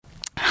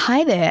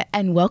Hi there,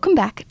 and welcome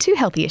back to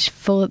Healthyish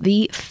for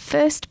the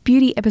first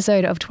beauty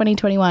episode of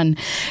 2021.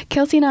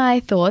 Kelsey and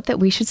I thought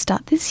that we should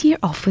start this year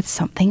off with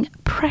something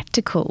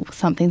practical,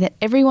 something that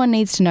everyone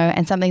needs to know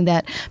and something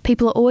that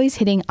people are always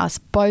hitting us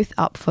both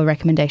up for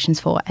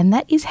recommendations for, and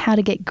that is how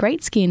to get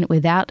great skin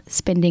without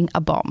spending a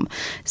bomb.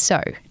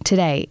 So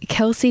today,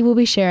 Kelsey will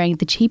be sharing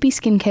the cheapy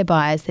skincare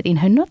buys that, in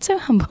her not so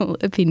humble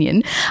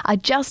opinion, are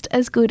just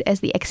as good as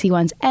the XC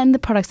ones and the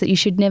products that you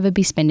should never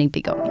be spending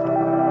big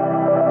on.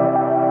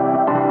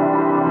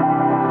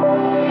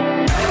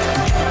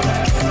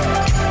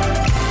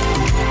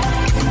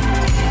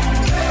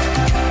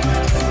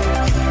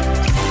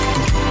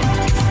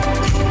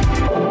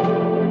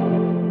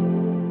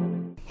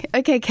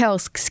 Okay,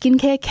 Kels,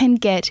 skincare can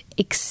get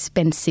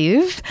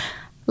expensive,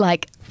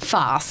 like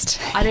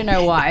fast. I don't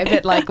know why,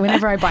 but like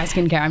whenever I buy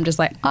skincare, I'm just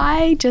like,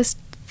 I just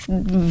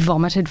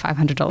vomited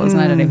 $500 and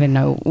I don't even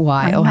know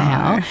why or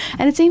how.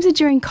 And it seems that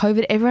during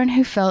COVID, everyone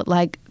who felt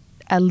like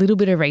a little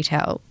bit of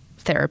retail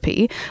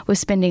therapy was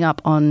spending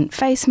up on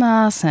face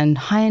masks and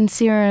high-end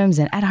serums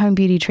and at-home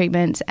beauty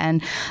treatments,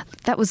 and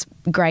that was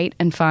great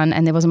and fun,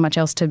 and there wasn't much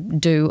else to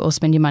do or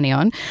spend your money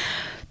on.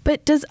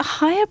 But does a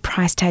higher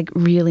price tag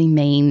really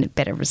mean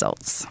better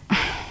results?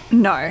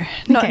 No,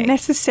 not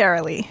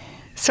necessarily.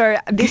 So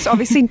this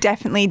obviously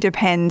definitely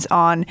depends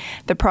on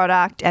the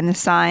product and the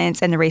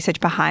science and the research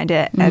behind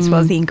it, as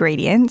well as the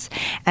ingredients.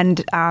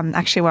 And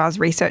actually, while I was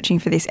researching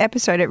for this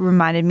episode, it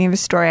reminded me of a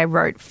story I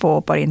wrote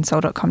for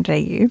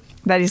bodyandsoul.com.au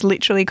that is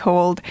literally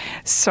called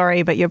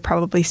 "Sorry, but you're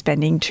probably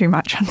spending too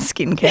much on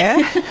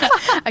skincare."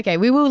 Okay,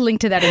 we will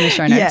link to that in the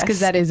show notes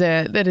because that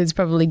is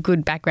probably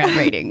good background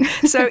reading.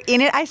 So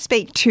in it, I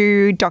speak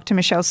to Dr.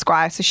 Michelle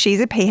Squire. So she's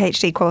a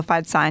PhD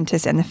qualified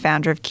scientist and the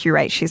founder of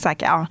Curate. She's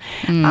like our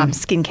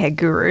skincare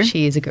guru.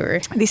 She is a guru.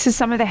 This is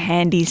some of the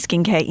handy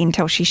skincare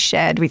intel she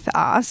shared with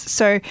us.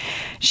 So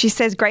she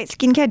says great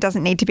skincare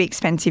doesn't need to be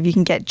expensive. You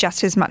can get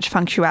just as much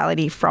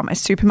functionality from a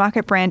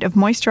supermarket brand of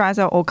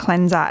moisturiser or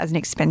cleanser as an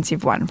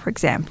expensive one, for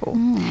example.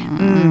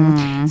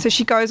 So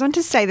she goes on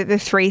to say that the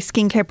three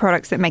skincare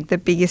products that make the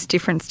biggest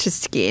difference to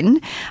skin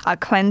are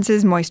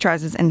cleansers,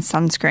 moisturisers and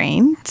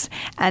sunscreens,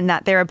 and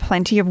that there are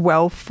plenty of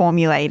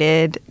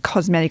well-formulated,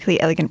 cosmetically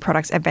elegant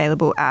products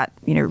available at,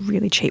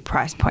 really cheap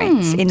price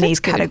points in these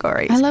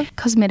categories. I love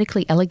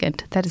cosmetically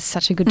elegant. That is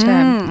such a good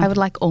term. I would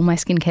like all my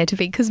skincare to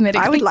be cosmetically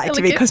elegant. I would like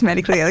to be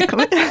cosmetically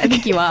elegant. I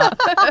think you are.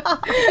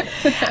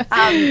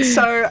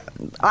 So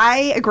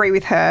I agree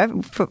with her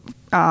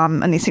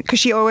on this, because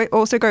she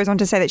also goes on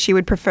to say that she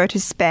would prefer to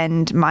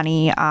spend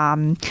money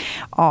on,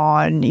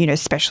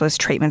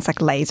 specialist treatments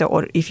like laser,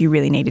 or if you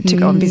really needed to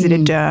go and visit a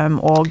derm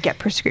or get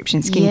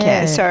prescription skincare.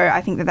 Yeah. So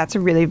I think that that's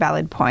a really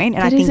valid point.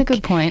 And that is a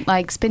good point.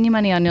 Like, spend your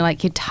money on your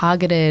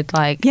targeted,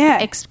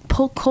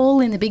 call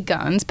in the big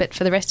guns, but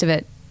for the rest of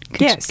it,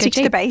 stick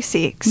to the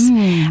basics.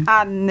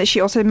 She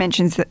also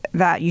mentions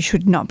that you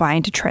should not buy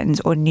into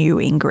trends or new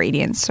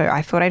ingredients. So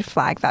I thought I'd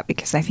flag that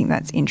because I think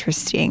that's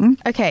interesting.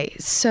 Okay,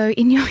 so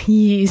in your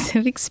years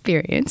of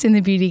experience in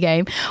the beauty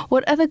game,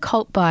 what are the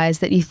cult buys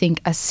that you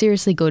think are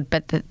seriously good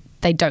but that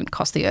they don't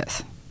cost the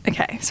earth?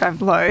 Okay, so I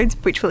have loads,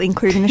 which we'll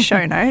include in the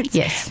show notes.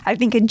 Yes. I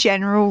think a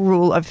general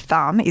rule of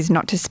thumb is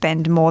not to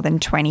spend more than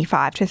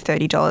 $25 to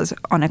 $30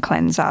 on a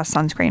cleanser,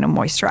 sunscreen or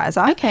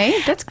moisturiser. Okay,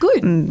 that's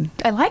good.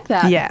 I like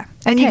that. Yeah.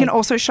 And you can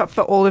also shop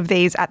for all of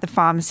these at the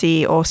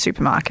pharmacy or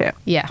supermarket.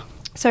 Yeah.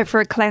 So for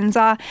a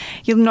cleanser,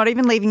 you're not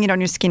even leaving it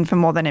on your skin for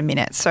more than a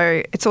minute.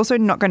 So it's also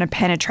not going to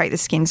penetrate the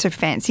skin. So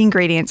fancy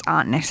ingredients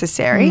aren't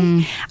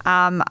necessary.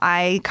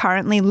 I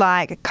currently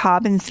like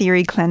Carbon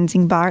Theory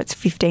Cleansing Bar. It's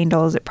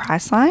 $15 at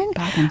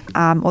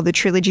Priceline. Or the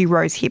Trilogy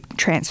Rose Hip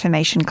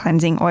Transformation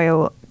Cleansing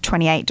Oil,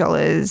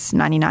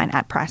 $28.99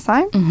 at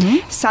Priceline.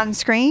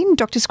 Sunscreen,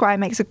 Dr. Squire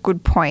makes a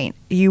good point.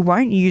 You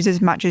won't use as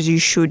much as you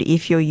should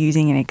if you're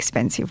using an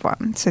expensive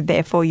one. So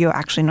therefore, you're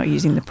actually not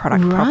using the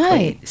product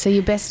properly. So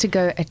you're best to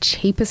go a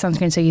cheaper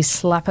sunscreen so you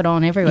slap it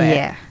on everywhere.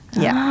 Yeah.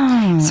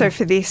 Yeah. So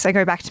for this, I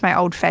go back to my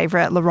old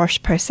favourite, La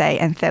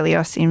Roche-Posay and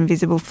Thelios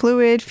Invisible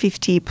Fluid,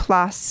 $50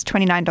 plus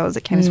 $29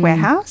 at Chemist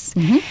Warehouse.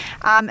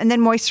 And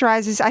then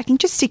moisturisers, I think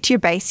just stick to your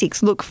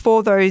basics. Look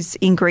for those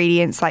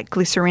ingredients like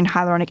glycerin,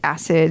 hyaluronic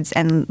acids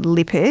and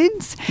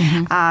lipids.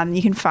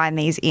 You can find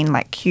these in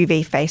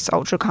QV Face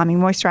Ultra Calming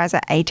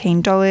Moisturiser,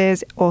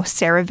 $18, or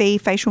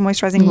CeraVe Facial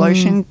Moisturising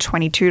Lotion,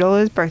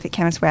 $22, both at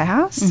Chemist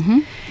Warehouse.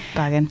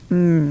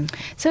 Bargain.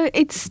 So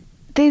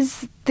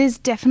there's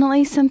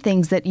definitely some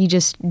things that you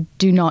just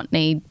do not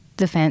need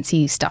the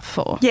fancy stuff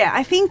for. Yeah,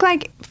 I think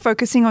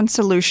focusing on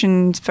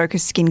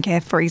solutions-focused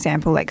skincare, for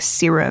example, like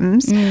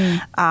serums,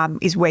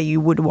 is where you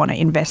would want to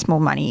invest more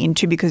money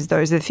into, because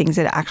those are the things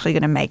that are actually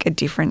going to make a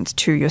difference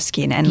to your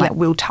skin and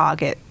will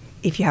target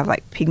if you have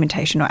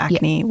pigmentation or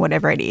acne,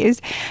 whatever it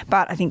is.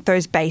 But I think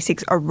those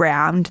basics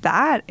around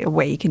that are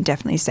where you can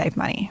definitely save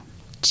money.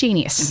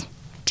 Genius.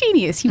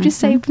 You've just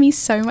saved me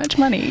so much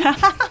money.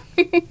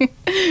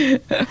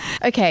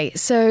 Okay,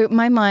 so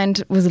my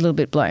mind was a little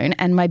bit blown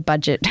and my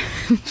budget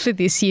for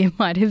this year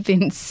might have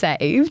been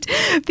saved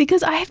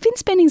because I have been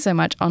spending so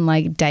much on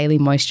daily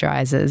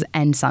moisturisers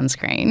and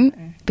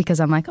sunscreen. because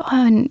I'm like, oh,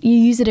 and you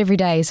use it every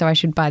day, so I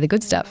should buy the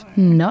good stuff.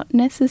 Not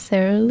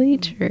necessarily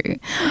true.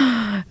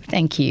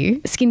 Thank you.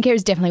 Skincare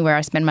is definitely where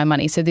I spend my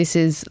money. So this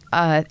is,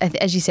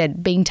 as you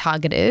said, being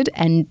targeted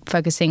and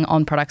focusing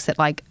on products that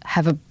like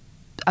have a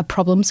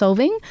problem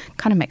solving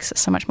kind of makes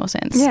so much more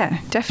sense. Yeah,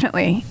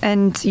 definitely.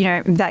 And, you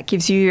know, that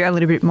gives you a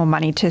little bit more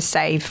money to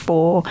save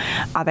for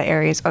other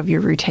areas of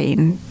your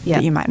routine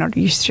that you might not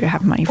used to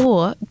have money for.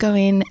 Or go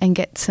in and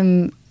get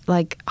some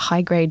like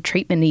high grade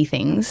treatment-y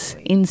things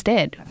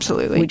instead.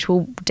 Absolutely. Which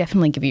will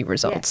definitely give you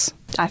results.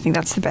 I think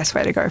that's the best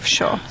way to go for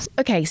sure.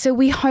 Okay, so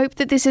we hope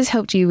that this has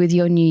helped you with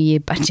your New Year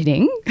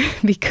budgeting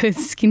because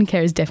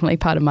skincare is definitely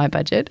part of my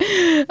budget.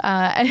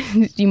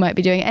 And you might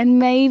be doing, and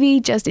maybe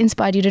just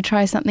inspired you to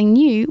try something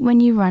new when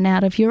you run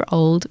out of your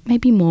old,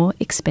 maybe more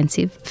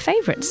expensive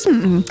favourites.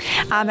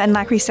 And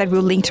like we said,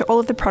 we'll link to all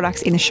of the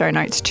products in the show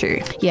notes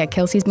too. Yeah,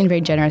 Kelsey's been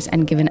very generous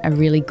and given a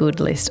really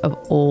good list of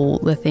all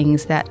the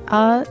things that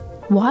are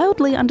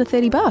wildly under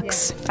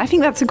 $30. I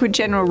think that's a good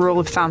general rule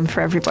of thumb for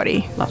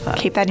everybody. Love that.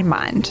 Keep that in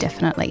mind.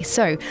 Definitely.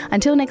 So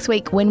until next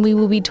week when we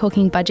will be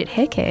talking budget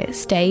hair care,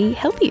 stay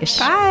healthy-ish.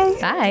 Bye.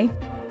 Bye.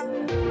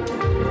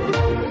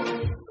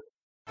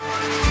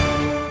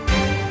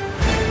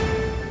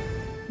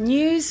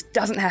 News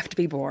doesn't have to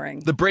be boring.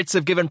 The Brits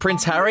have given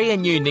Prince Harry a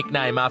new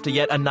nickname after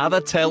yet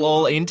another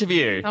tell-all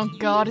interview. Oh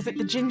God, is it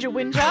the Ginger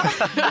Whinger?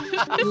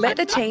 Let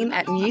the team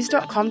at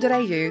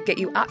news.com.au get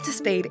you up to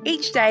speed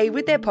each day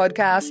with their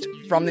podcast,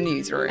 From the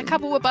Newsroom. A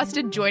couple were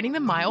busted joining the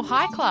Mile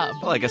High Club.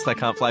 Well, I guess they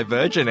can't fly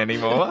Virgin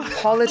anymore.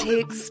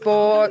 Politics,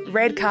 sport,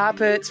 red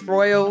carpets,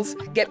 royals.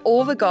 Get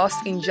all the goss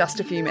in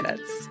just a few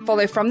minutes.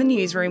 Follow From the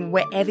Newsroom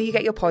wherever you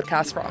get your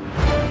podcasts from.